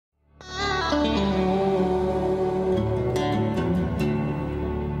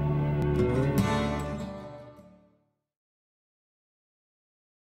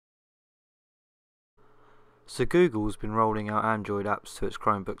So Google's been rolling out Android apps to its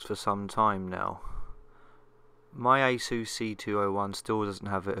Chromebooks for some time now. My Asus C201 still doesn't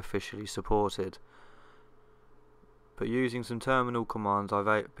have it officially supported, but using some terminal commands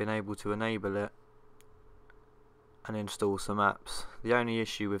I've been able to enable it and install some apps. The only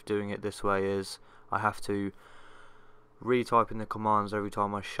issue with doing it this way is I have to retype in the commands every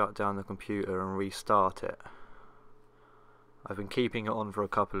time I shut down the computer and restart it. I've been keeping it on for a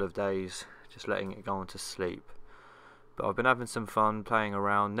couple of days, just letting it go on to sleep. But I've been having some fun playing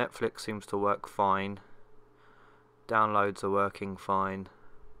around. Netflix seems to work fine. Downloads are working fine.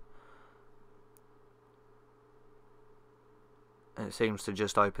 And it seems to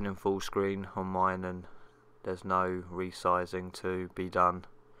just open in full screen on mine, and there's no resizing to be done.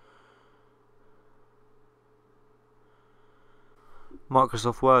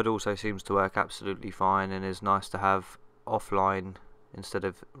 Microsoft Word also seems to work absolutely fine and is nice to have offline instead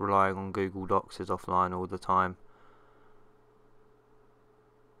of relying on Google Docs is offline all the time.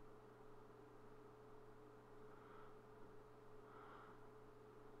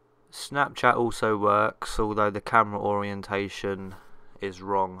 Snapchat also works, although the camera orientation is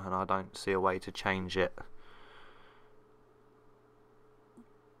wrong and I don't see a way to change it.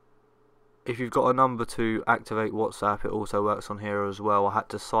 If you've got a number to activate WhatsApp, it also works on here as well. I had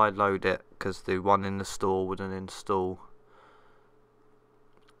to sideload it because the one in the store wouldn't install.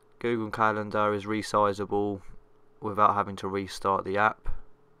 Google Calendar is resizable without having to restart the app.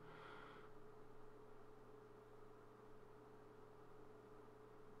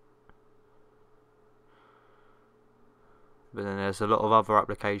 But then there's a lot of other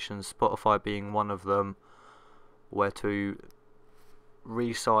applications, Spotify being one of them, where to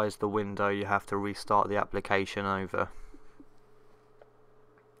resize the window you have to restart the application over.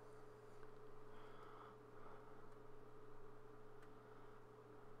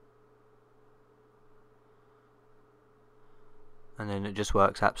 And then it just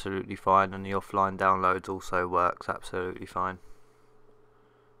works absolutely fine, and the offline downloads also works absolutely fine.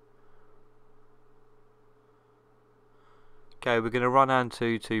 Okay, we're going to run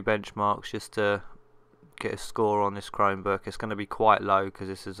Antutu benchmarks just to get a score on this Chromebook. It's going to be quite low because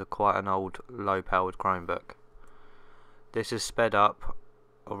this is quite an old low powered Chromebook. This is sped up,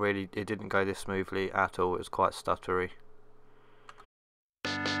 or really it didn't go this smoothly at all, it was quite stuttery.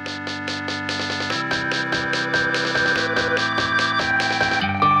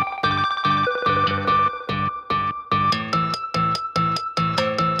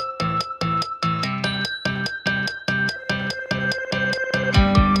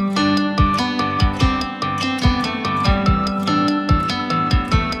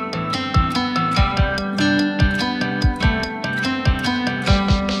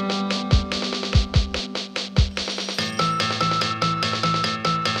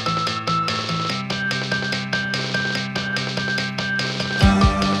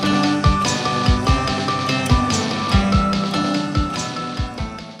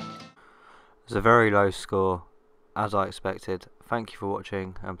 It's a very low score, as I expected. Thank you for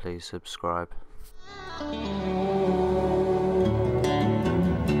watching and please subscribe.